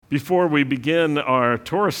Before we begin our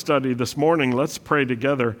Torah study this morning, let's pray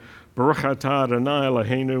together. Baruch atah Adonai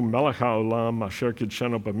Eloheinu melech haolam asher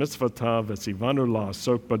kidshenu b'mitzvotav v'tzivanu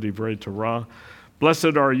la'asok b'divrei Torah.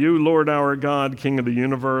 Blessed are you, Lord our God, King of the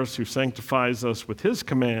universe, who sanctifies us with his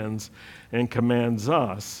commands and commands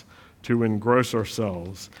us to engross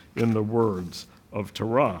ourselves in the words of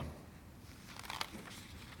Torah.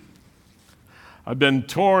 I've been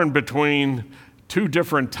torn between two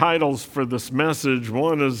different titles for this message.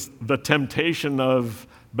 One is The Temptation of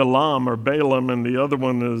Balaam, and the other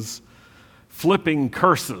one is Flipping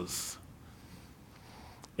Curses.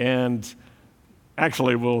 And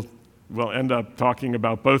actually, we'll end up talking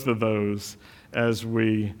about both of those as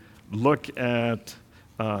we look at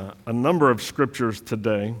a number of scriptures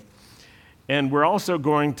today. And we're also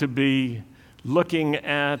going to be looking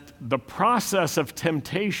at the process of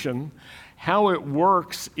temptation, how it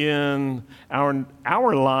works in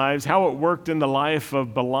our lives, how it worked in the life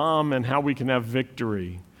of Balaam, and how we can have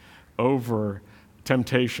victory over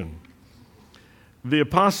temptation. The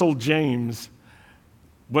Apostle James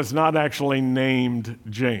was not actually named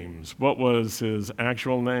James. What was his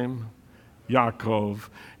actual name? Yaakov.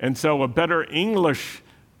 And so a better English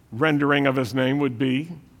rendering of his name would be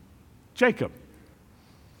Jacob.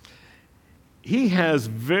 He has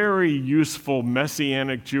very useful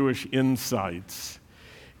Messianic Jewish insights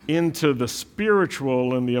into the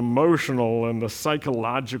spiritual and the emotional and the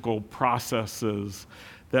psychological processes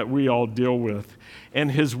that we all deal with.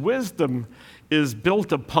 And his wisdom is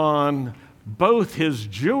built upon both his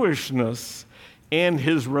Jewishness and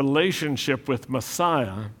his relationship with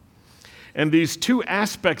Messiah. And these two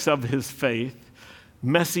aspects of his faith,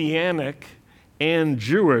 Messianic and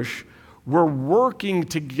Jewish, were working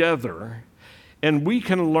together. And we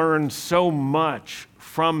can learn so much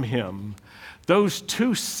from him. Those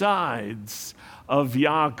two sides of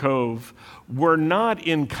Yaakov were not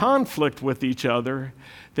in conflict with each other.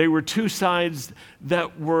 They were two sides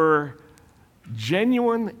that were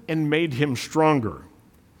genuine and made him stronger.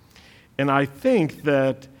 And I think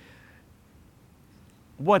that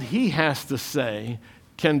what he has to say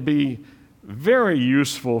can be very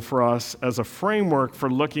useful for us as a framework for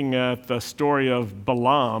looking at the story of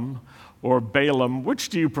Balaam, or Balaam. Which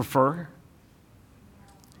do you prefer?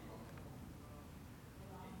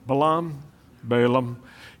 Balaam? Balaam.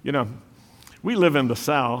 You know, we live in the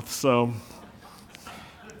South, so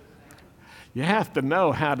you have to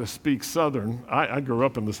know how to speak Southern. I grew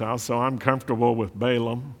up in the South, so I'm comfortable with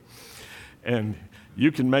Balaam. And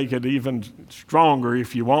you can make it even stronger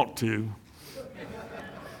if you want to.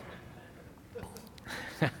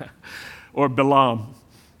 Or Balaam.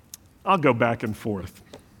 I'll go back and forth,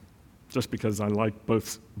 just because I like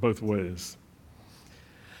both ways.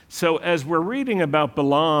 So as we're reading about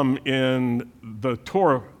Balaam in the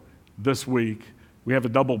Torah this week, we have a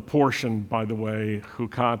double portion, by the way,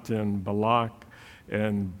 Chukat and Balak.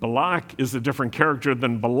 And Balak is a different character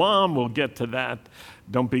than Balaam. We'll get to that.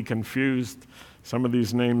 Don't be confused. Some of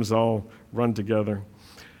these names all run together.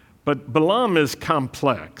 But Balaam is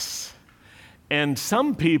complex. And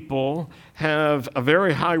some people have a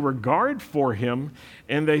very high regard for him,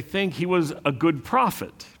 and they think he was a good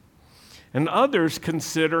prophet. And others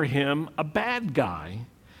consider him a bad guy,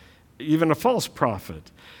 even a false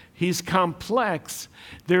prophet. He's complex.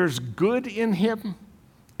 There's good in him,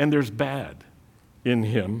 and there's bad in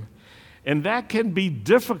him. And that can be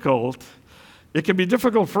difficult. It can be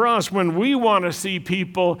difficult for us when we want to see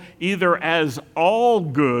people either as all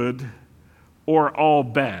good or all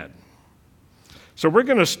bad. So we're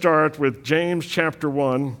going to start with James chapter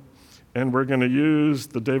 1, and we're going to use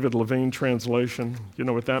the David Levine translation. You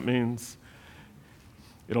know what that means?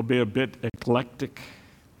 It'll be a bit eclectic.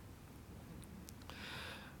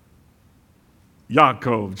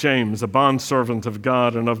 Yaakov, James, a bondservant of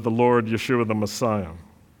God and of the Lord Yeshua the Messiah.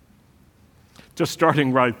 Just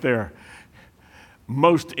starting right there.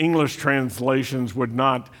 Most English translations would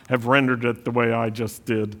not have rendered it the way I just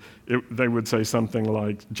did. They would say something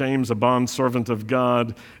like, James, a bondservant of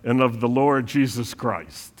God and of the Lord Jesus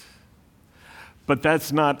Christ. But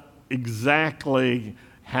that's not exactly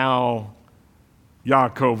how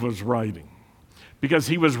Yaakov was writing, because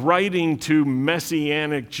he was writing to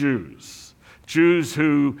Messianic Jews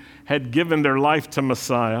who had given their life to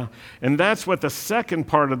Messiah. And that's what the second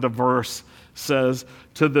part of the verse says,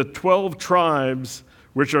 to the 12 tribes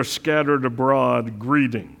which are scattered abroad,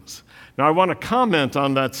 greetings. Now, I want to comment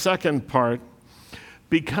on that second part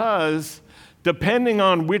because depending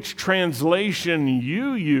on which translation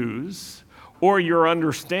you use or your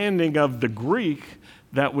understanding of the Greek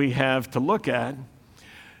that we have to look at,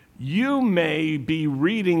 you may be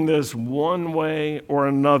reading this one way or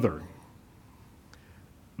another.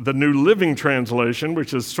 The New Living Translation,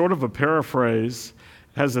 which is sort of a paraphrase,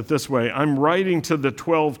 has it this way: I'm writing to the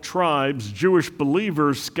 12 tribes, Jewish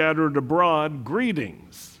believers scattered abroad,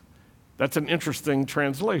 greetings. That's an interesting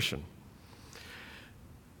translation.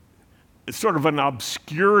 It's sort of an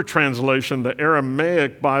obscure translation. The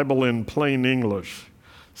Aramaic Bible in plain English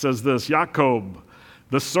says this: Jacob,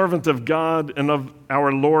 the servant of God and of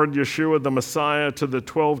our Lord Yeshua the Messiah, to the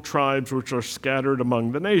 12 tribes which are scattered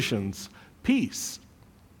among the nations, peace.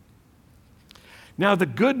 Now, the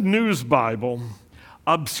Good News Bible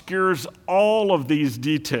obscures all of these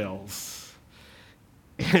details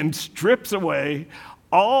and strips away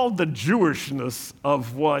all the Jewishness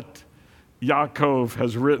of what Yaakov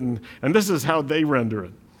has written. And this is how they render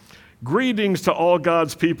it: greetings to all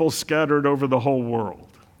God's people scattered over the whole world.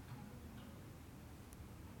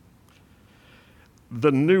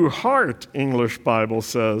 The New Heart English Bible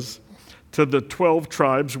says, to the 12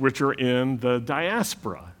 tribes which are in the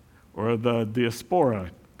diaspora, or the diaspora,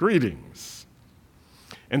 greetings.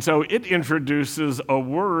 And so it introduces a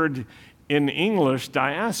word in English,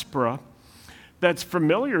 diaspora, that's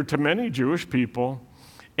familiar to many Jewish people,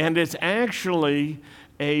 and it's actually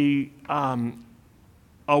a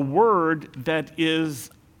word that is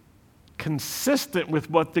consistent with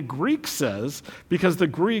what the Greek says, because the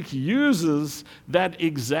Greek uses that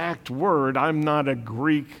exact word. I'm not a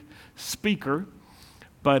Greek speaker,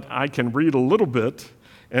 but I can read a little bit,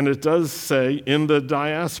 and it does say in the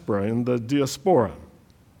diaspora, in the diaspora.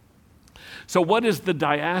 So what is the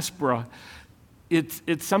diaspora? It's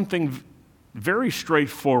something very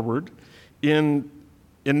straightforward. In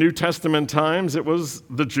New Testament times, it was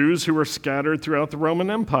the Jews who were scattered throughout the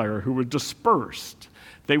Roman Empire, who were dispersed.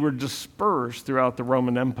 They were dispersed throughout the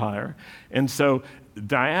Roman Empire. And so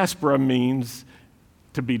diaspora means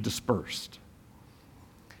to be dispersed.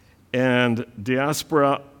 And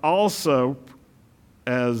diaspora also,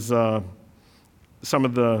 as some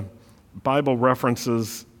of the Bible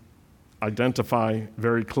references identify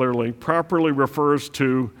very clearly, properly refers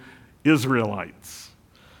to Israelites,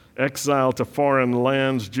 exiled to foreign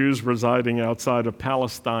lands, Jews residing outside of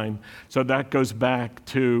Palestine. So that goes back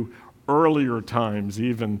to earlier times,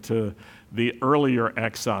 even to the earlier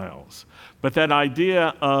exiles. But that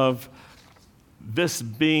idea of this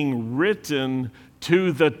being written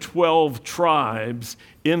to the 12 tribes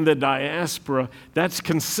in the diaspora, that's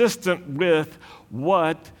consistent with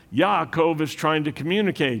what Yaakov is trying to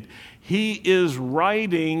communicate. He is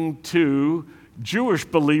writing to Jewish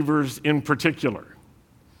believers in particular.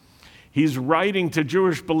 He's writing to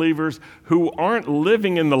Jewish believers who aren't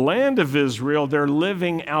living in the land of Israel, they're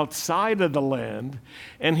living outside of the land,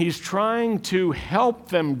 and he's trying to help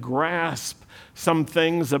them grasp some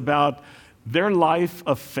things about their life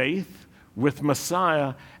of faith with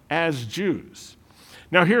Messiah as Jews.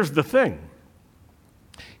 Now, here's the thing.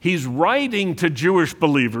 He's writing to Jewish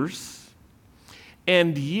believers,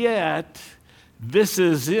 and yet this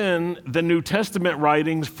is in the New Testament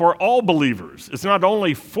writings for all believers. It's not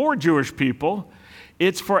only for Jewish people,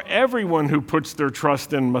 it's for everyone who puts their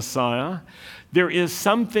trust in Messiah. There is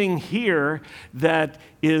something here that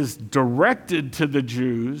is directed to the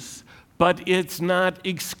Jews, but it's not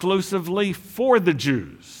exclusively for the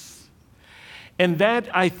Jews. And that,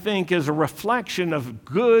 I think, is a reflection of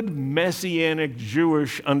good Messianic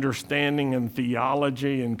Jewish understanding and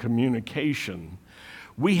theology and communication.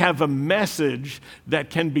 We have a message that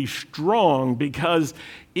can be strong because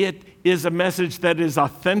it is a message that is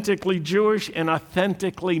authentically Jewish and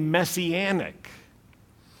authentically Messianic.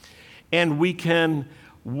 And we can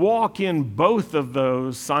walk in both of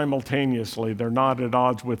those simultaneously. They're not at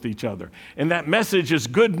odds with each other. And that message is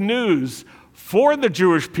good news for the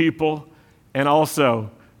Jewish people and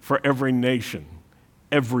also for every nation,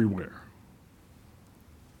 everywhere.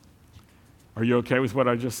 Are you okay with what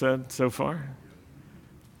I just said so far?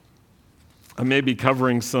 I may be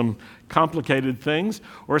covering some complicated things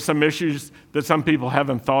or some issues that some people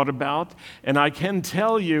haven't thought about. And I can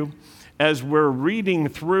tell you, as we're reading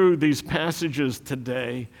through these passages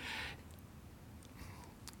today,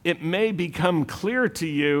 it may become clear to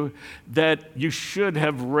you that you should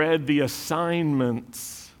have read the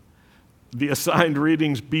assignments, the assigned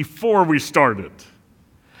readings before we started.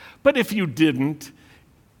 But if you didn't,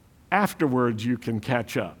 afterwards you can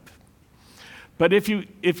catch up. But if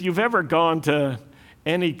you've ever gone to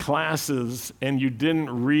any classes and you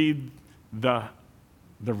didn't read the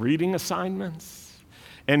reading assignments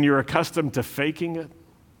and you're accustomed to faking it,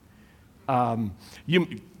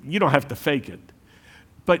 you don't have to fake it.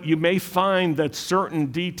 But you may find that certain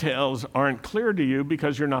details aren't clear to you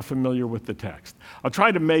because you're not familiar with the text. I'll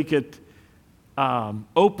try to make it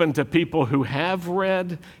open to people who have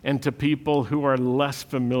read and to people who are less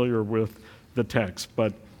familiar with the text.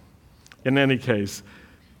 But in any case,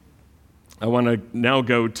 I want to now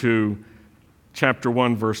go to chapter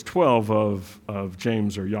 1, verse 12 of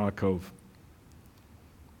James or Yaakov.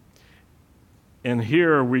 And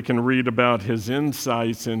here we can read about his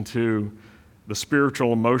insights into the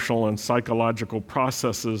spiritual, emotional, and psychological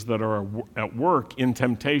processes that are at work in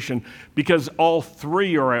temptation, because all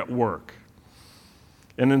three are at work.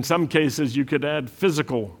 And in some cases, you could add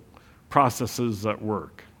physical processes at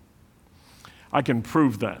work. I can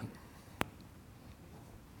prove that.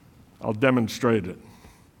 I'll demonstrate it.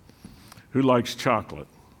 Who likes chocolate?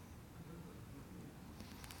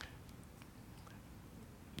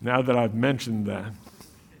 Now that I've mentioned that,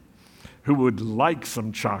 who would like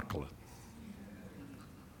some chocolate?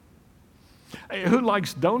 Hey, who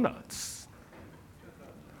likes donuts?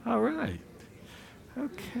 All right.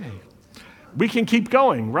 Okay. We can keep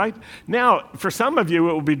going, right? Now, for some of you,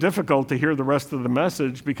 it will be difficult to hear the rest of the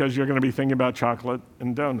message because you're going to be thinking about chocolate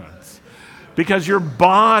and donuts. Because your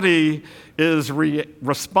body is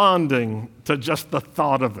responding to just the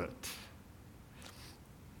thought of it.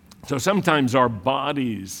 So sometimes our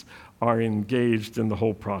bodies are engaged in the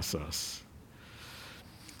whole process.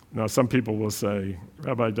 Now, some people will say,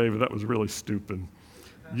 Rabbi David, that was really stupid.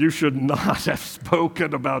 You should not have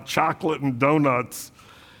spoken about chocolate and donuts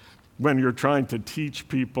when you're trying to teach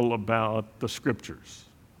people about the scriptures.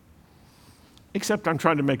 Except I'm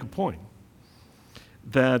trying to make a point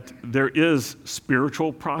that there is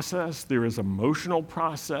spiritual process, there is emotional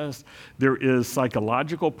process, there is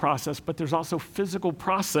psychological process, but there's also physical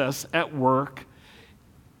process at work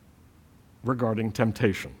regarding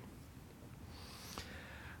temptation.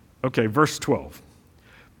 Okay, verse 12.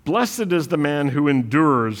 Blessed is the man who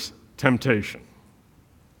endures temptation.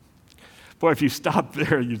 Boy, if you stop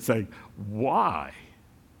there, you'd say, why?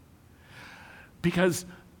 Because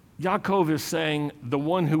Yaakov is saying the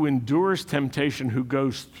one who endures temptation, who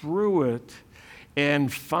goes through it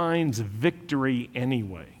and finds victory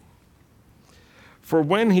anyway. For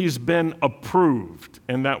when he's been approved,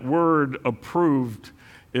 and that word approved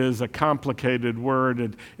is a complicated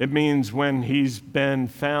word. It means when he's been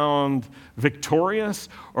found victorious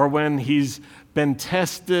or when he's been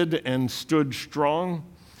tested and stood strong.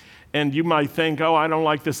 And you might think, oh, I don't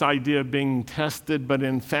like this idea of being tested, but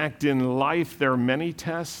in fact, in life, there are many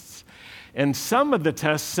tests. And some of the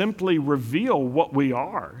tests simply reveal what we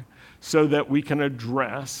are so that we can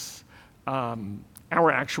address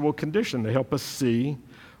our actual condition. They help us see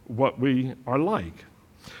what we are like.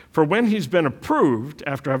 For when he's been approved,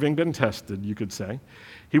 after having been tested, you could say,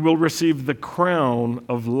 he will receive the crown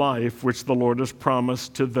of life which the Lord has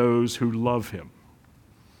promised to those who love him.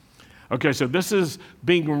 Okay, so this is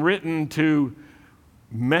being written to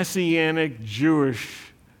Messianic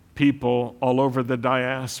Jewish people all over the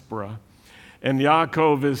diaspora. And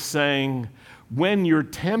Yaakov is saying, when you're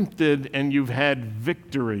tempted and you've had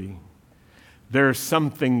victory, there's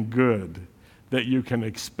something good that you can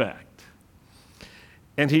expect.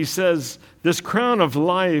 And he says, this crown of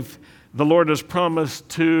life the Lord has promised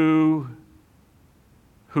to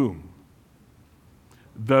whom?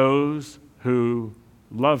 Those who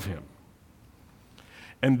love him.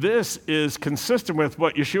 And this is consistent with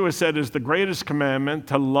what Yeshua said is the greatest commandment,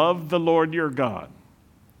 to love the Lord your God.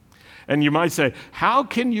 And you might say, how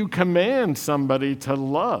can you command somebody to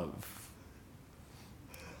love?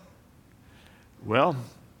 Well,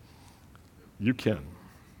 you can.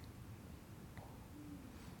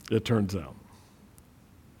 It turns out.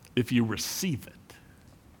 If you receive it,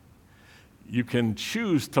 you can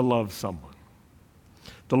choose to love someone.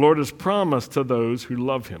 The Lord has promised to those who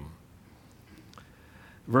love him.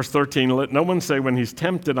 Verse 13, let no one say when he's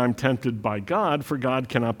tempted, I'm tempted by God, for God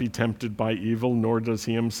cannot be tempted by evil, nor does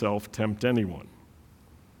he himself tempt anyone.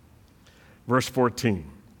 Verse 14,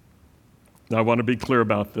 now I want to be clear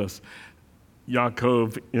about this.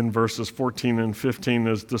 Yaakov in verses 14 and 15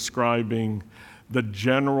 is describing the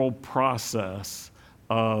general process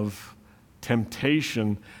of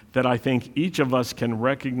temptation that I think each of us can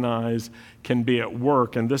recognize can be at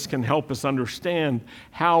work, and this can help us understand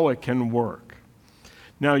how it can work.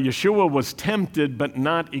 Now, Yeshua was tempted, but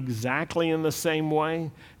not exactly in the same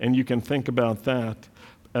way, and you can think about that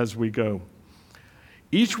as we go.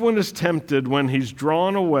 Each one is tempted when he's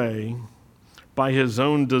drawn away by his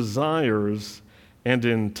own desires and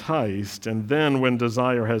enticed, and then when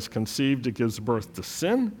desire has conceived, it gives birth to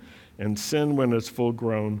sin, and sin, when it's full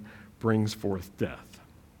grown, brings forth death.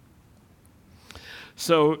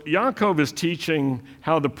 So Yaakov is teaching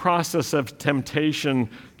how the process of temptation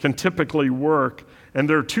can typically work, and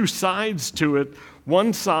there are two sides to it.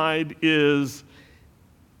 one side is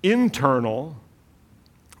internal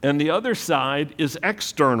and the other side is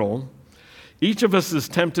external. Each of us is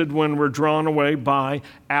tempted when we're drawn away by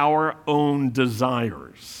our own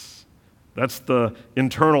desires. That's the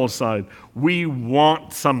internal side. We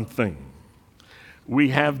want something. We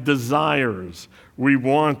have desires. We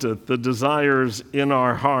want it, the desires in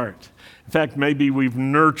our heart. In fact, maybe we've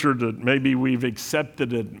nurtured it. Maybe we've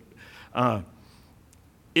accepted it.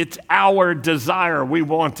 It's our desire. We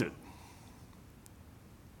want it.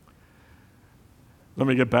 Let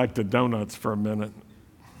me get back to donuts for a minute.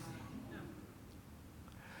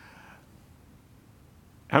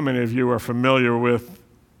 How many of you are familiar with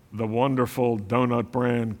the wonderful donut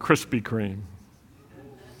brand Krispy Kreme?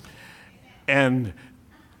 And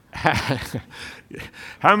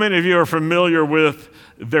how many of you are familiar with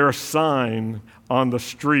their sign on the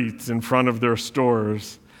streets in front of their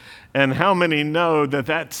stores? And how many know that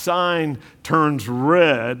that sign turns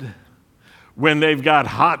red when they've got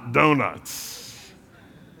hot donuts?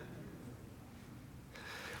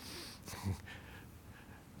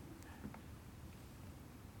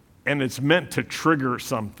 And it's meant to trigger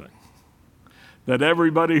something. That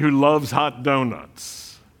everybody who loves hot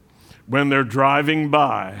donuts, when they're driving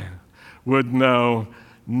by, would know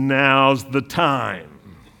now's the time.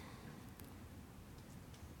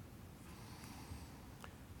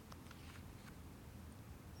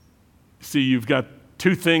 See, you've got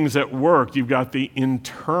two things at work. You've got the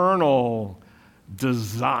internal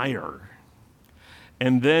desire,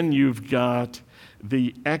 and then you've got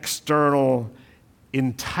the external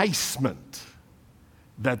enticement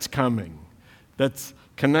that's coming, that's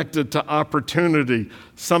connected to opportunity.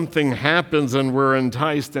 Something happens and we're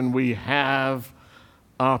enticed and we have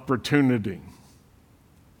opportunity.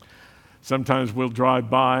 Sometimes we'll drive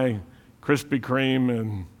by Krispy Kreme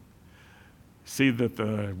and see that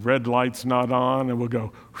the red light's not on and we'll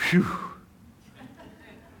go, whew.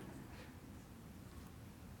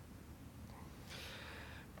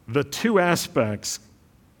 The two aspects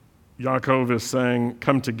Yaakov is saying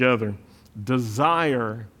come together,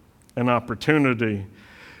 desire and opportunity.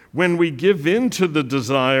 When we give in to the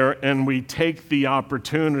desire and we take the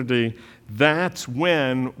opportunity, that's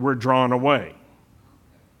when we're drawn away.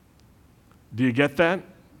 Do you get that?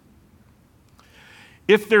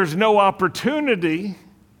 If there's no opportunity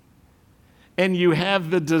and you have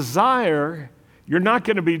the desire, you're not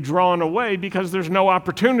going to be drawn away because there's no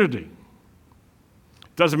opportunity.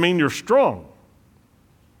 Doesn't mean you're strong.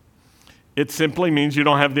 It simply means you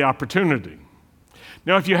don't have the opportunity.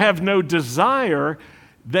 Now, if you have no desire,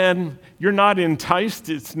 then you're not enticed.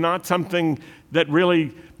 It's not something that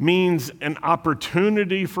really means an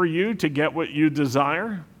opportunity for you to get what you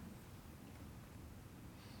desire.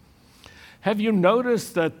 Have you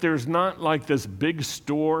noticed that there's not like this big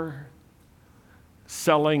store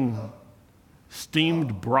selling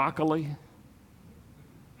steamed broccoli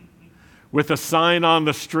with a sign on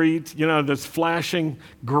the street, that's flashing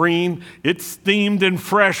green? It's steamed and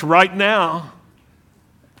fresh right now.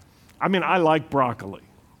 I mean, I like broccoli.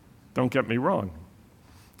 Don't get me wrong.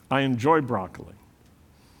 I enjoy broccoli.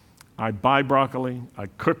 I buy broccoli. I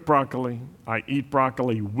cook broccoli. I eat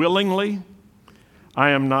broccoli willingly.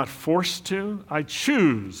 I am not forced to. I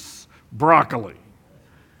choose broccoli.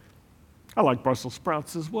 I like Brussels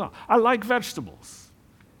sprouts as well. I like vegetables.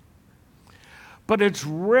 But it's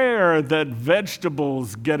rare that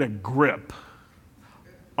vegetables get a grip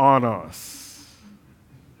on us,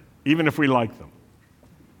 even if we like them.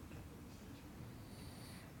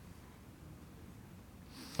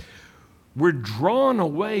 We're drawn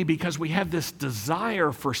away because we have this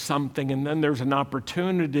desire for something, and then there's an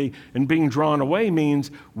opportunity, and being drawn away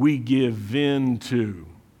means we give in to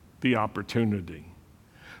the opportunity.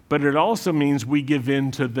 But it also means we give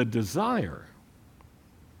in to the desire.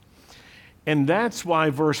 And that's why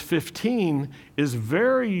verse 15 is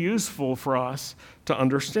very useful for us to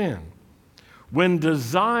understand. When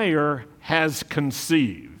desire has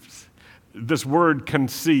conceived, this word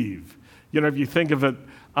conceive, if you think of it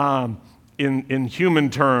in human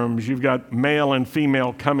terms, you've got male and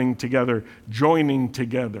female coming together, joining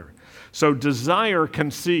together. So desire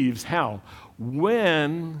conceives how?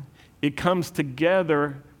 When it comes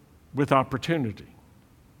together with opportunity.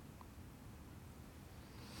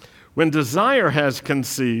 When desire has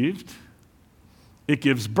conceived, it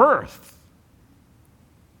gives birth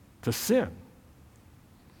to sin.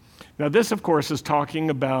 Now, this, of course, is talking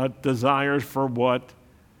about desires for what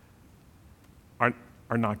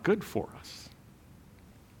are not good for us.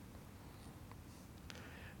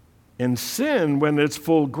 And sin, when it's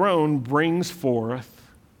full grown, brings forth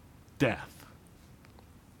death.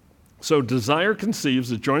 So desire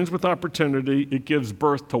conceives, it joins with opportunity, it gives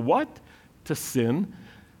birth to what? To sin.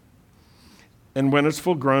 And when it's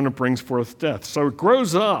full grown, it brings forth death. So it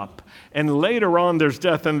grows up, and later on there's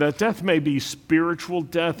death, and that death may be spiritual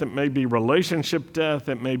death, it may be relationship death,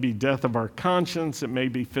 it may be death of our conscience, it may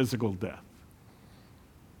be physical death.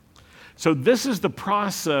 So this is the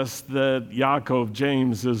process that Yaakov,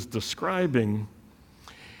 James, is describing.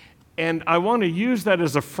 And I want to use that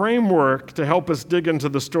as a framework to help us dig into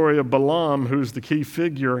the story of Balaam, who's the key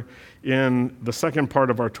figure in the second part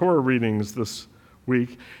of our Torah readings this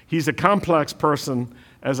week. He's a complex person,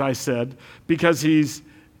 as I said, because he's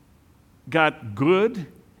got good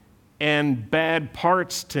and bad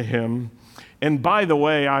parts to him. And by the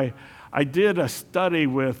way, I did a study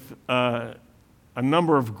with a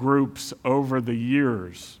number of groups over the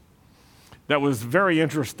years that was very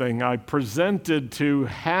interesting. I presented to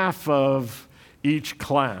half of each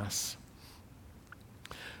class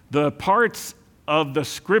the parts of the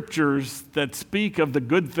scriptures that speak of the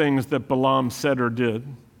good things that Balaam said or did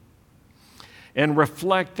and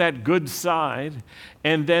reflect that good side.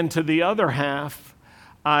 And then to the other half,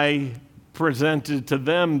 I presented to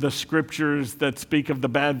them the scriptures that speak of the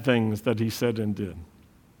bad things that he said and did.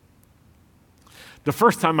 The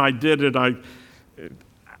first time I did it, I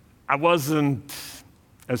wasn't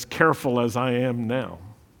as careful as I am now.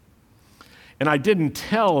 And I didn't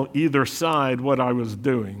tell either side what I was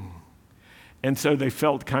doing. And so they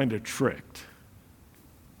felt kind of tricked.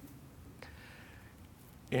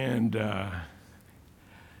 And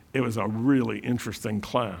it was a really interesting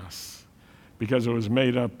class because it was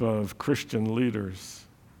made up of Christian leaders.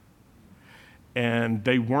 And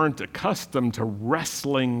they weren't accustomed to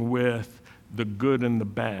wrestling with the good and the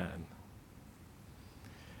bad.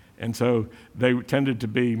 And so they tended to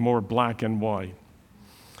be more black and white.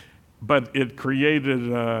 But it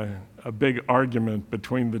created a big argument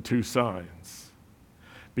between the two sides.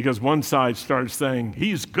 Because one side started saying,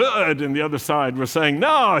 he's good, and the other side was saying,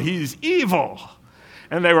 no, he's evil.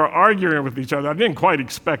 And they were arguing with each other. I didn't quite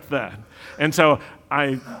expect that. And so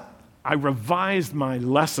I revised my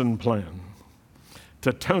lesson plan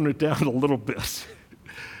to tone it down a little bit.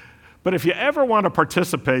 But if you ever want to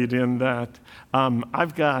participate in that,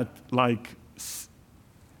 I've got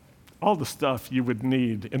all the stuff you would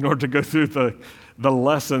need in order to go through the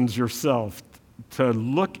lessons yourself to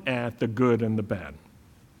look at the good and the bad.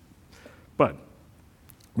 But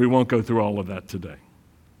we won't go through all of that today.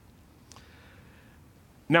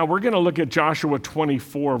 Now we're going to look at Joshua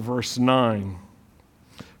 24, verse 9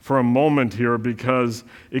 for a moment here because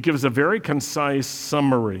it gives a very concise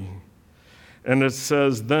summary. And it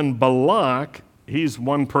says, then Balak, he's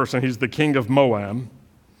one person, he's the king of Moab,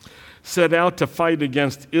 set out to fight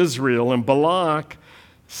against Israel, and Balak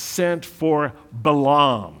sent for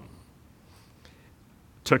Balaam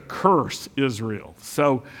to curse Israel.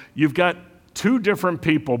 So you've got two different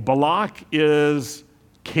people. Balak is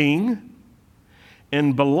king,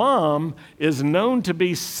 and Balaam is known to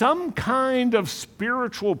be some kind of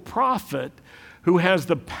spiritual prophet who has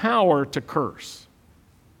the power to curse.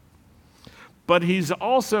 But he's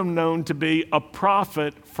also known to be a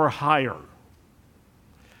prophet for hire.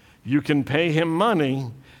 You can pay him money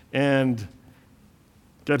and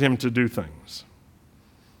get him to do things.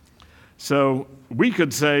 So we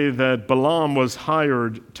could say that Balaam was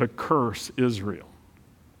hired to curse Israel.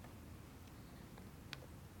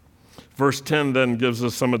 Verse 10 then gives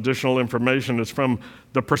us some additional information. It's from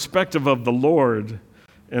the perspective of the Lord.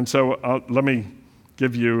 And so let me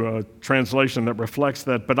give you a translation that reflects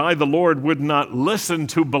that. But I, the Lord, would not listen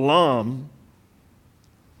to Balaam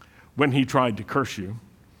when he tried to curse you.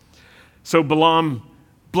 So Balaam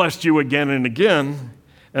blessed you again and again,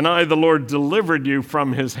 and I, the Lord, delivered you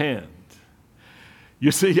from his hand.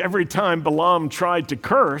 You see, every time Balaam tried to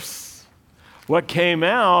curse, what came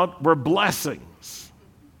out were blessings.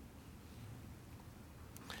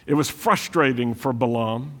 It was frustrating for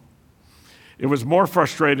Balaam. It was more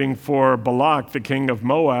frustrating for Balak, the king of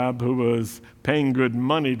Moab, who was paying good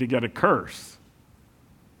money to get a curse.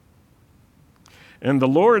 And the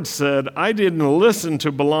Lord said, I didn't listen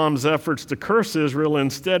to Balaam's efforts to curse Israel.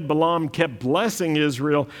 Instead, Balaam kept blessing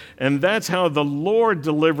Israel, and that's how the Lord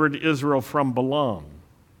delivered Israel from Balaam.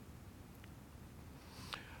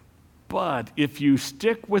 But if you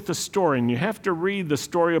stick with the story, and you have to read the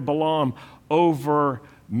story of Balaam over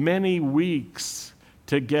many weeks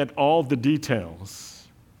to get all the details,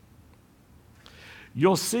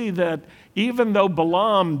 you'll see that even though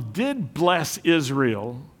Balaam did bless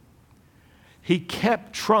Israel, he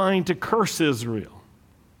kept trying to curse Israel.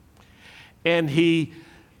 And he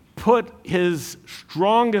put his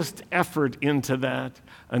strongest effort into that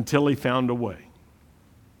until he found a way.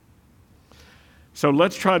 So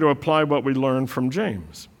let's try to apply what we learned from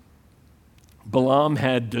James. Balaam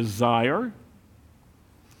had desire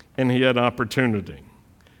and he had opportunity.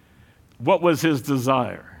 What was his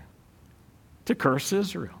desire? To curse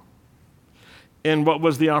Israel. And what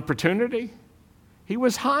was the opportunity? He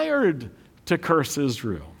was hired to curse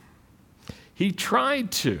Israel. He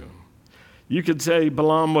tried to. You could say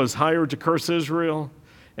Balaam was hired to curse Israel,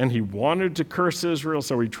 and he wanted to curse Israel,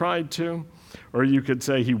 so he tried to. Or you could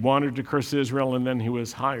say he wanted to curse Israel, and then he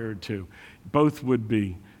was hired to. Both would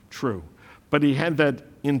be true. But he had that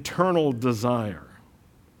internal desire.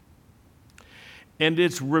 And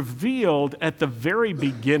it's revealed at the very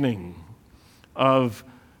beginning of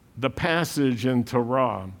the passage in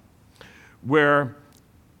Torah, where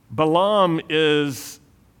Balaam is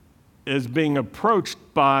being approached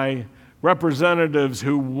by representatives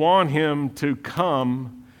who want him to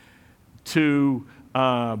come to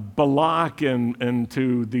Balak and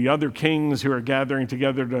to the other kings who are gathering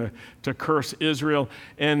together to curse Israel.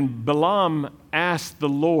 And Balaam asked the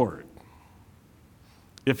Lord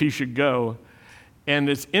if he should go. And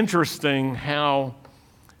it's interesting how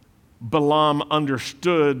Balaam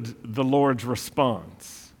understood the Lord's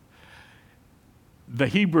response. The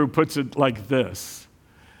Hebrew puts it like this,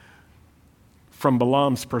 from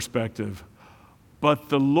Balaam's perspective: but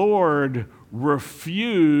the Lord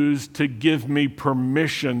refused to give me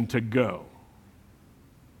permission to go.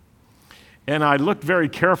 And I looked very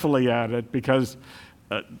carefully at it because,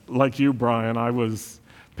 like you, Brian, I was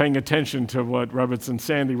paying attention to what Robertson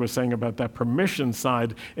Sandy was saying about that permission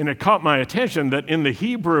side, and it caught my attention that in the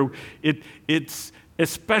Hebrew, it's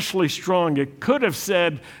especially strong. It could have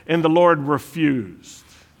said, and the Lord refused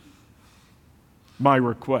my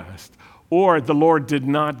request, or the Lord did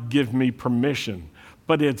not give me permission.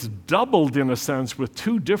 But it's doubled in a sense with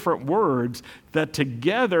two different words that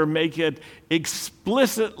together make it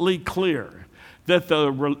explicitly clear that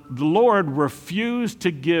the Lord refused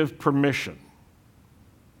to give permission.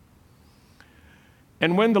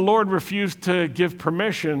 And when the Lord refused to give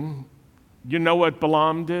permission, you know what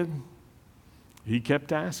Balaam did? He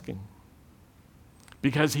kept asking.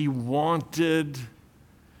 Because he wanted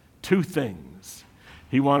two things.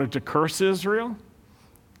 He wanted to curse Israel,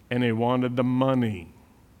 and he wanted the money.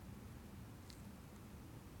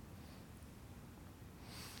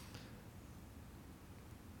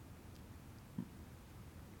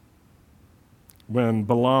 When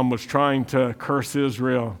Balaam was trying to curse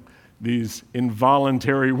Israel, these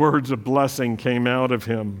involuntary words of blessing came out of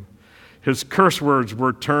him. His curse words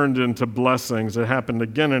were turned into blessings. It happened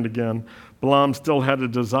again and again. Balaam still had a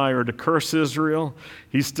desire to curse Israel.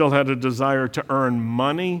 He still had a desire to earn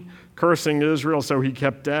money cursing Israel, so he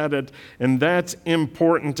kept at it. And that's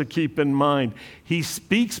important to keep in mind. He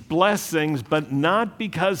speaks blessings, but not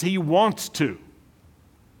because he wants to.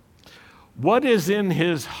 What is in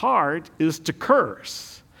his heart is to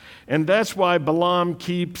curse. And that's why Balaam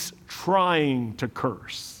keeps trying to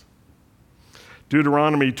curse.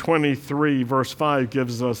 Deuteronomy 23, verse 5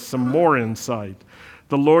 gives us some more insight.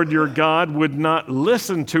 The Lord your God would not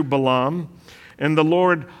listen to Balaam, and the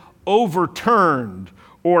Lord overturned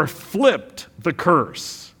or flipped the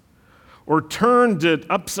curse, or turned it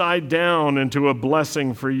upside down into a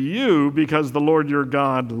blessing for you, because the Lord your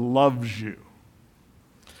God loves you.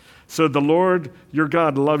 So the Lord your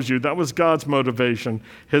God loves you. That was God's motivation,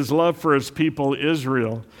 his love for his people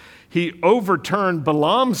Israel. He overturned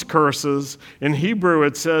Balaam's curses. In Hebrew,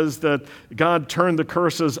 it says that God turned the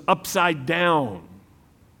curses upside down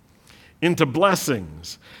into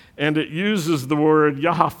blessings. And it uses the word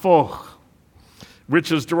yahafoch,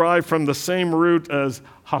 which is derived from the same root as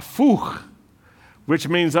hafuch, which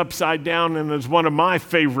means upside down, and is one of my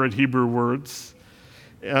favorite Hebrew words.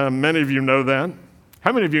 Many of you know that.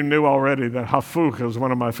 How many of you knew already that hafuch is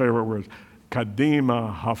one of my favorite words?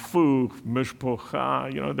 Kadima, hafuch,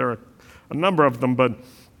 mishpocha, there are a number of them, but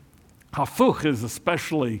hafuch is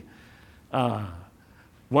especially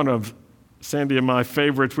one of Sandy and my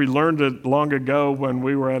favorites. We learned it long ago when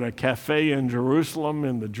we were at a cafe in Jerusalem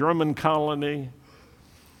in the German colony,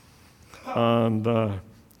 and I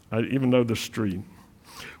even know the street.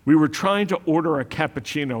 We were trying to order a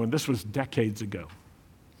cappuccino, and this was decades ago.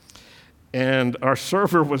 And our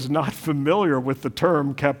server was not familiar with the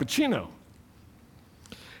term cappuccino.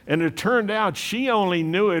 And it turned out she only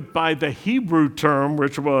knew it by the Hebrew term,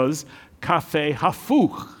 which was kafe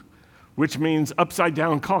hafuch, which means upside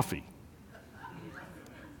down coffee.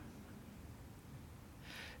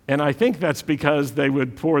 And I think that's because they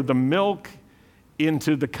would pour the milk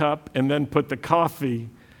into the cup and then put the coffee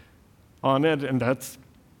on it, and that's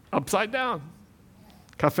upside down.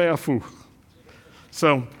 Kafe hafuch.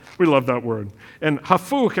 So We love that word. And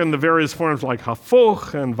hafuch and the various forms like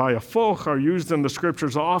hafuch and vayafoch are used in the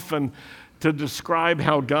scriptures often to describe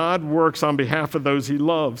how God works on behalf of those he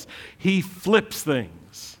loves. He flips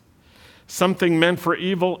things. Something meant for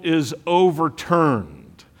evil is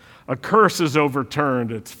overturned. A curse is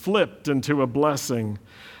overturned. It's flipped into a blessing.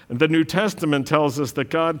 And the New Testament tells us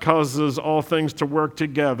that God causes all things to work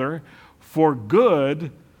together for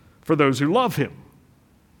good for those who love him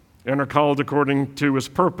and are called according to his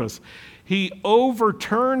purpose. He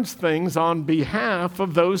overturns things on behalf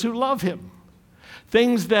of those who love him.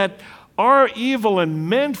 Things that are evil and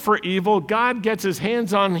meant for evil, God gets his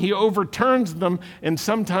hands on, he overturns them, and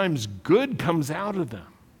sometimes good comes out of them.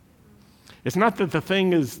 It's not that the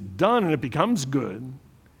thing is done and it becomes good.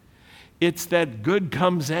 It's that good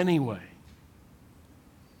comes anyway.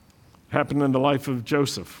 Happened in the life of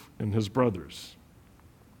Joseph and his brothers.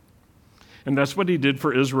 And that's what he did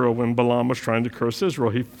for Israel when Balaam was trying to curse Israel.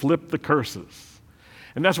 He flipped the curses.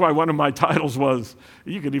 And that's why one of my titles was,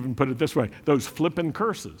 you could even put it this way, those flippin'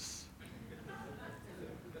 curses.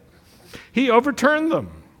 He overturned them.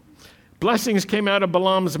 Blessings came out of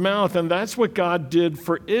Balaam's mouth, and that's what God did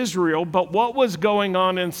for Israel. But what was going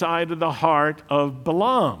on inside of the heart of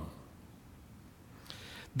Balaam?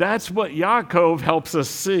 That's what Yaakov helps us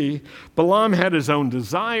see. Balaam had his own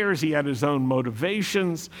desires. He had his own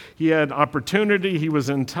motivations. He had opportunity. He was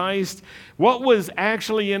enticed. What was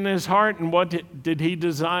actually in his heart and what did he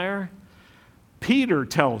desire? Peter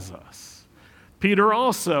tells us. Peter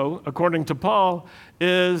also, according to Paul,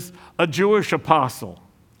 is a Jewish apostle,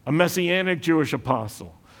 a Messianic Jewish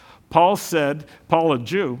apostle. Paul, a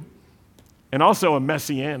Jew, and also a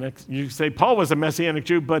Messianic. You say Paul was a Messianic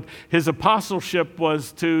Jew, but his apostleship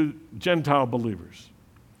was to Gentile believers.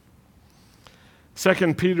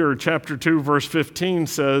 2 Peter chapter 2, verse 15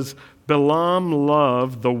 says, Balaam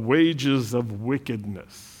loved the wages of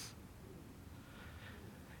wickedness.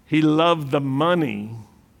 He loved the money.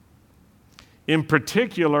 In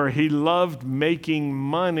particular, he loved making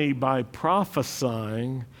money by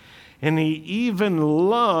prophesying, and he even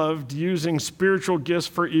loved using spiritual gifts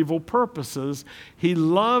for evil purposes. He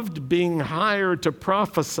loved being hired to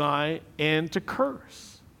prophesy and to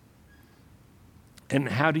curse. And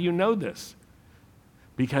how do you know this?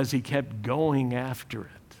 Because he kept going after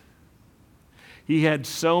it. He had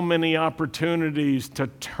so many opportunities to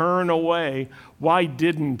turn away. Why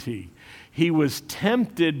didn't he? He was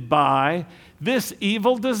tempted by this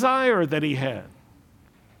evil desire that he had.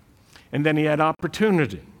 And then he had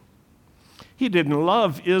opportunity. He didn't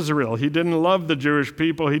love Israel. He didn't love the Jewish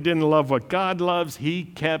people. He didn't love what God loves. He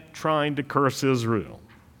kept trying to curse Israel.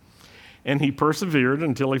 And he persevered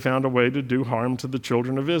until he found a way to do harm to the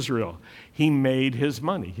children of Israel. He made his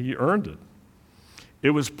money. He earned it.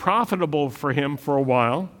 It was profitable for him for a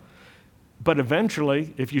while, but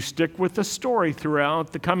eventually, if you stick with the story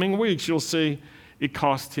throughout the coming weeks, you'll see it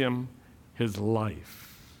cost him his life.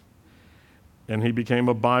 And he became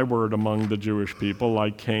a byword among the Jewish people,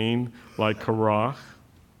 like Cain, like Korah.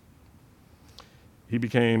 He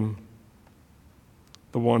became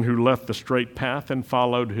the one who left the straight path and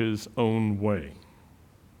followed his own way.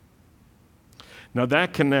 Now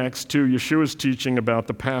that connects to Yeshua's teaching about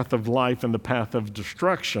the path of life and the path of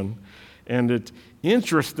destruction, and it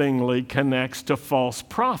interestingly connects to false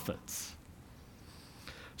prophets.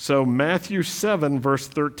 So Matthew 7, verse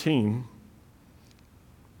 13,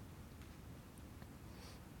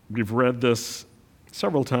 we've read this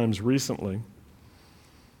several times recently,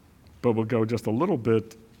 but we'll go just a little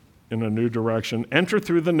bit in a new direction. Enter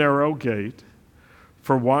through the narrow gate,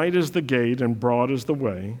 for wide is the gate and broad is the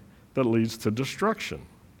way that leads to destruction.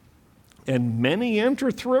 And many enter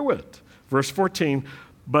through it. Verse 14,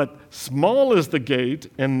 but small is the gate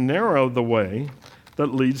and narrow the way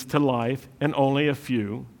that leads to life, and only a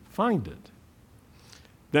few find it.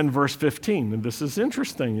 Then verse 15, and this is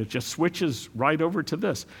interesting, it just switches right over to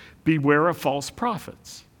this. Beware of false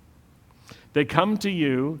prophets. They come to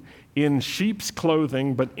you in sheep's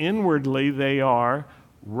clothing, but inwardly they are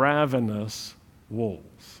ravenous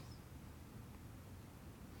wolves.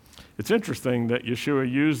 It's interesting that Yeshua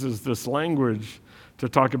uses this language to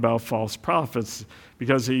talk about false prophets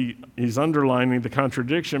because he's underlining the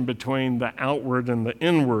contradiction between the outward and the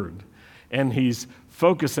inward, and he's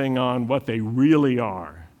focusing on what they really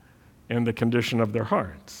are and the condition of their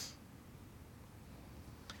hearts.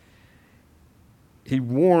 He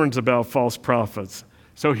warns about false prophets.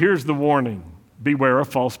 So here's the warning: beware of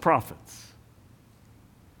false prophets.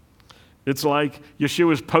 It's like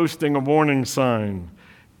Yeshua's posting a warning sign.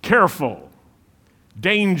 Careful,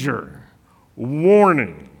 danger,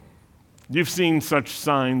 warning. You've seen such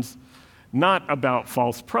signs, not about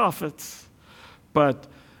false prophets, but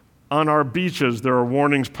on our beaches, there are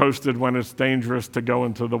warnings posted when it's dangerous to go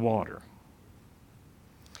into the water.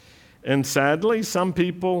 And sadly, some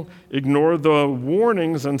people ignore the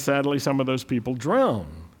warnings, and sadly, some of those people drown.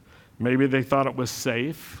 Maybe they thought it was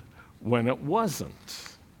safe when it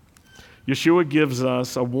wasn't. Yeshua gives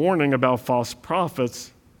us a warning about false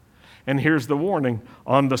prophets, and here's the warning.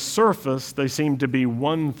 On the surface, they seem to be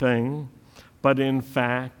one thing, but in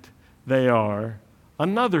fact, they are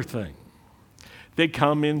another thing. They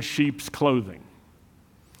come in sheep's clothing.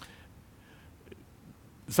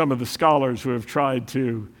 Some of the scholars who have tried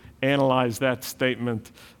to analyze that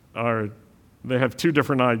statement they have two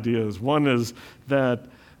different ideas. One is that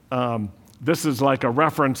this is like a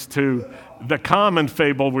reference to the common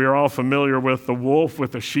fable we are all familiar with, the wolf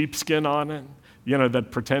with a sheepskin on it,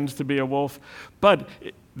 that pretends to be a wolf. But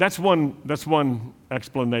that's one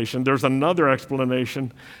explanation. There's another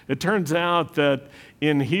explanation. It turns out that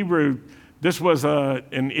in Hebrew, this was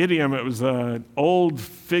an idiom. It was an old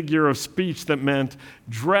figure of speech that meant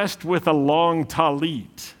dressed with a long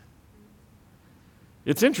talit.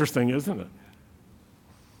 It's interesting, isn't it?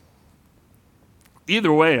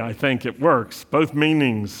 Either way, I think it works. Both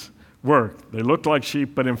meanings work. They look like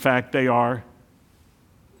sheep, but in fact, they are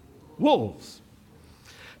wolves.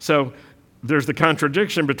 So there's the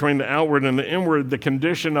contradiction between the outward and the inward. The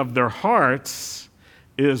condition of their hearts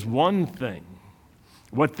is one thing.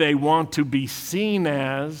 What they want to be seen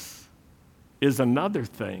as is another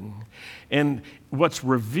thing. And what's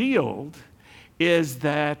revealed is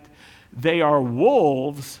that they are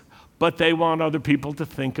wolves, but they want other people to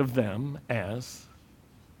think of them as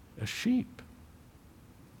a sheep.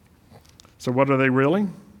 So what are they really?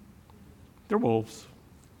 They're wolves.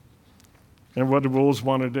 And what do wolves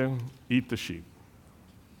want to do? Eat the sheep.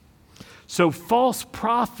 So false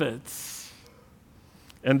prophets,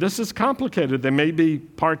 and this is complicated, they may be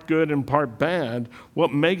part good and part bad.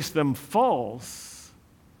 What makes them false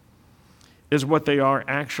is what they are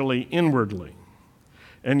actually inwardly.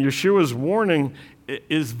 And Yeshua's warning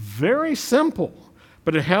is very simple,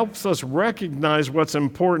 but it helps us recognize what's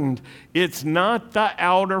important. It's not the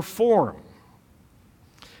outer form.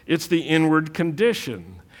 It's the inward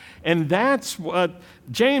condition. And that's what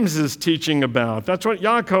James is teaching about. That's what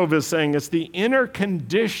Yaakov is saying. It's the inner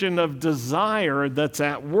condition of desire that's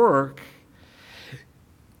at work.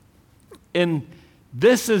 And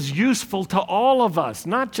this is useful to all of us,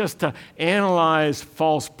 not just to analyze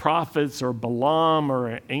false prophets or Balaam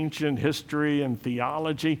or ancient history and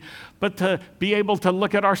theology, but to be able to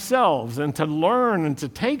look at ourselves and to learn and to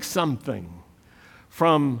take something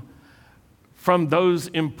from those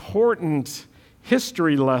important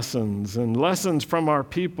history lessons and lessons from our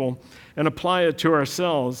people and apply it to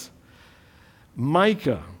ourselves.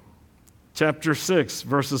 Micah chapter 6,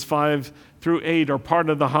 verses 5 through 8 are part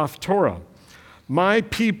of the Haftarah. My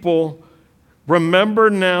people, remember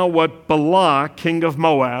now what Balak, king of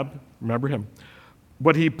Moab, remember him,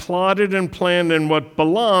 what he plotted and planned and what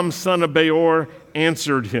Balaam, son of Beor,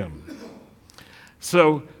 answered him.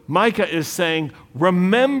 So Micah is saying,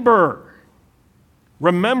 remember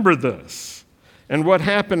this, and what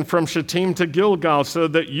happened from Shittim to Gilgal, so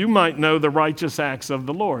that you might know the righteous acts of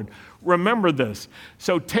the Lord. Remember this.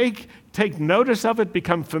 So take notice of it,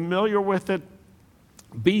 become familiar with it,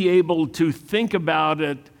 be able to think about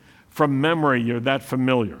it from memory. You're that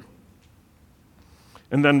familiar.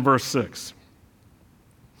 And then verse 6.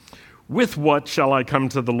 With what shall I come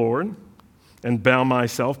to the Lord and bow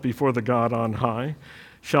myself before the God on high?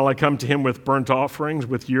 Shall I come to him with burnt offerings,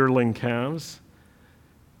 with yearling calves?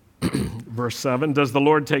 Verse 7, does the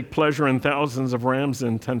Lord take pleasure in thousands of rams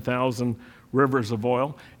and 10,000 rivers of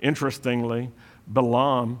oil? Interestingly,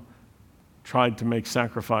 Balaam tried to make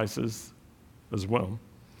sacrifices as well.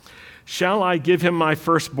 Shall I give him my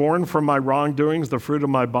firstborn for my wrongdoings, the fruit of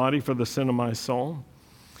my body for the sin of my soul?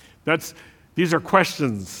 These are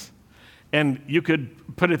questions, and you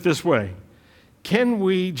could put it this way. Can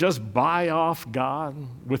we just buy off God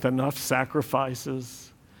with enough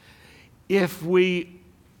sacrifices? If we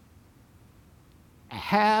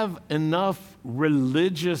have enough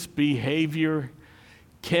religious behavior,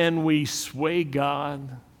 can we sway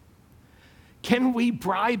God? Can we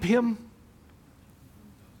bribe him?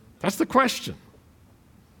 That's the question.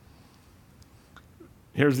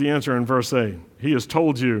 Here's the answer in verse 8. He has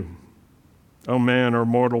told you, O man or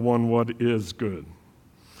mortal one, what is good.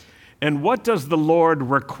 And what does the Lord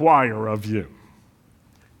require of you?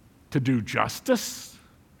 To do justice,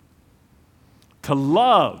 to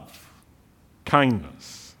love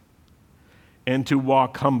kindness, and to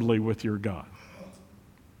walk humbly with your God.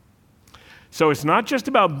 So it's not just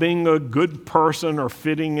about being a good person or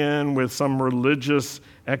fitting in with some religious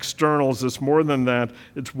externals. It's more than that.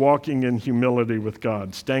 It's walking in humility with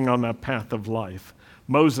God, staying on that path of life.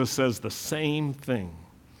 Moses says the same thing.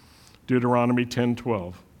 Deuteronomy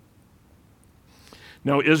 10:12.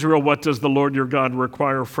 Now, Israel, what does the Lord your God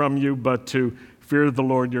require from you but to fear the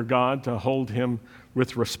Lord your God, to hold him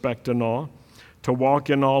with respect and awe, to walk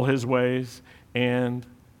in all his ways and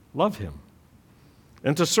love him,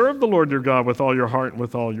 and to serve the Lord your God with all your heart and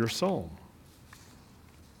with all your soul.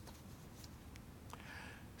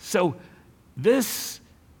 So this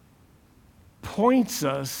points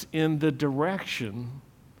us in the direction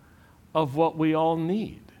of what we all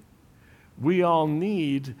need. We all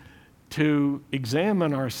need to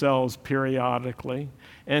examine ourselves periodically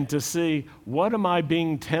and to see, what am I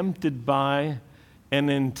being tempted by and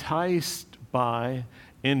enticed by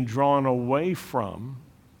and drawn away from?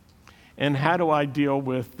 And how do I deal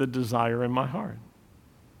with the desire in my heart?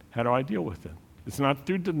 How do I deal with it? It's not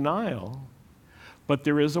through denial, but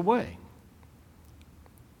there is a way.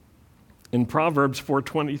 In Proverbs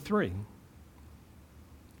 4:23,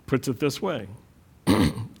 puts it this way: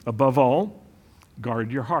 above all,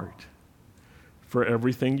 guard your heart, for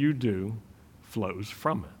everything you do flows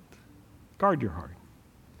from it. Guard your heart.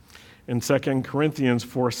 And 2 Corinthians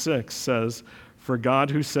 4:6 says, for God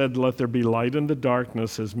who said, let there be light in the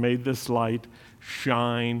darkness, has made this light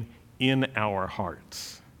shine in our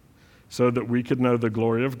hearts, so that we could know the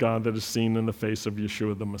glory of God that is seen in the face of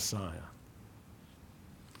Yeshua the Messiah.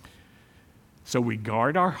 So we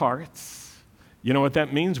guard our hearts. You know what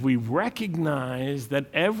that means? We recognize that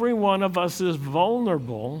every one of us is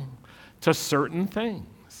vulnerable to certain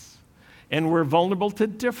things. And we're vulnerable to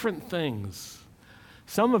different things.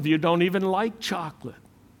 Some of you don't even like chocolate.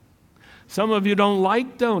 Some of you don't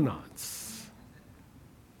like donuts.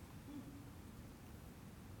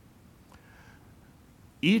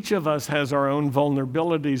 Each of us has our own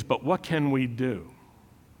vulnerabilities, but what can we do?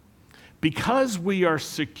 Because we are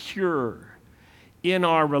secure in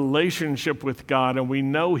our relationship with God and we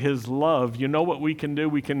know his love, you know what we can do?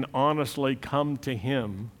 We can honestly come to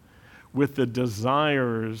him with the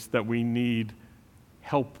desires that we need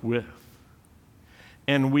help with.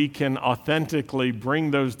 And we can authentically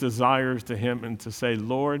bring those desires to him and to say,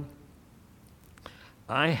 Lord,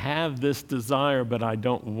 I have this desire, but I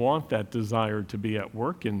don't want that desire to be at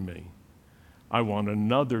work in me. I want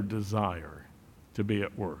another desire to be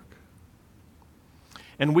at work.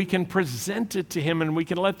 And we can present it to him, and we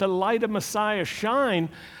can let the light of Messiah shine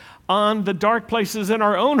on the dark places in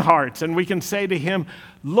our own hearts. And we can say to him,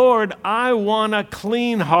 Lord, I want a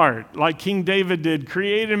clean heart, like King David did.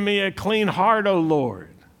 Create in me a clean heart, O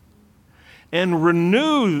Lord, and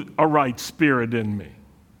renew a right spirit in me.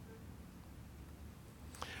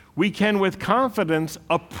 We can, with confidence,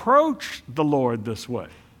 approach the Lord this way,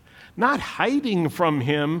 not hiding from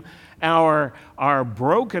him our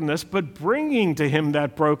brokenness, but bringing to him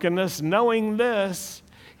that brokenness, knowing this,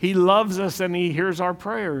 he loves us and he hears our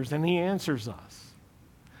prayers and he answers us.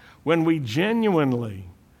 When we genuinely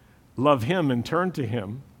love him and turn to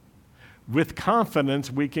him, with confidence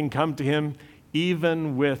we can come to him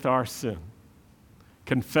even with our sin,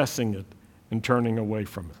 confessing it and turning away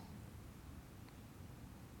from it.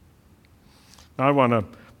 I want to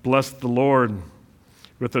bless the Lord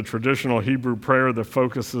with a traditional Hebrew prayer that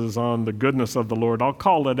focuses on the goodness of the Lord. I'll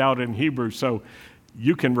call it out in Hebrew so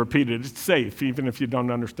you can repeat it. It's safe, even if you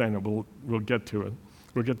don't understand it. We'll get to it.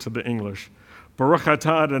 We'll get to the English. Baruch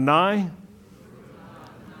atah Adonai,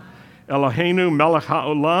 Eloheinu melech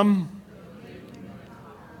ha'olam,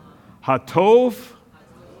 hatov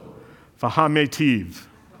v'hametiv.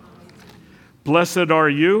 Blessed are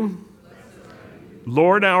you,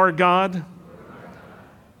 Lord our God,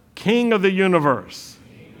 King of the universe,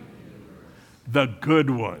 the good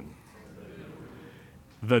one,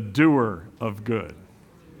 the doer of good.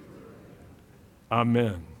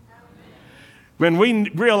 Amen. When we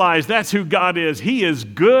realize that's who God is, he is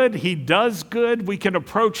good, he does good, we can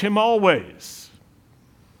approach him always.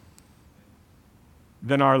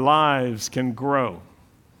 Then our lives can grow.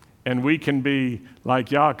 And we can be, like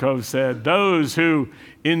Yaakov said, those who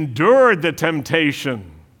endured the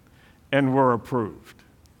temptation and were approved.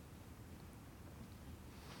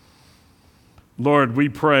 Lord, we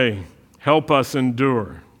pray, help us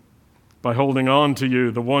endure by holding on to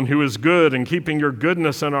you, the one who is good, and keeping your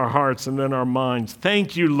goodness in our hearts and in our minds.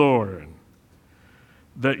 Thank you, Lord,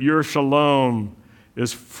 that your shalom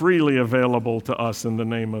is freely available to us in the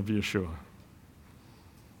name of Yeshua.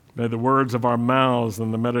 May the words of our mouths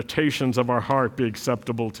and the meditations of our heart be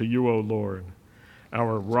acceptable to you, O Lord,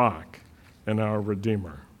 our rock and our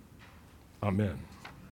Redeemer. Amen.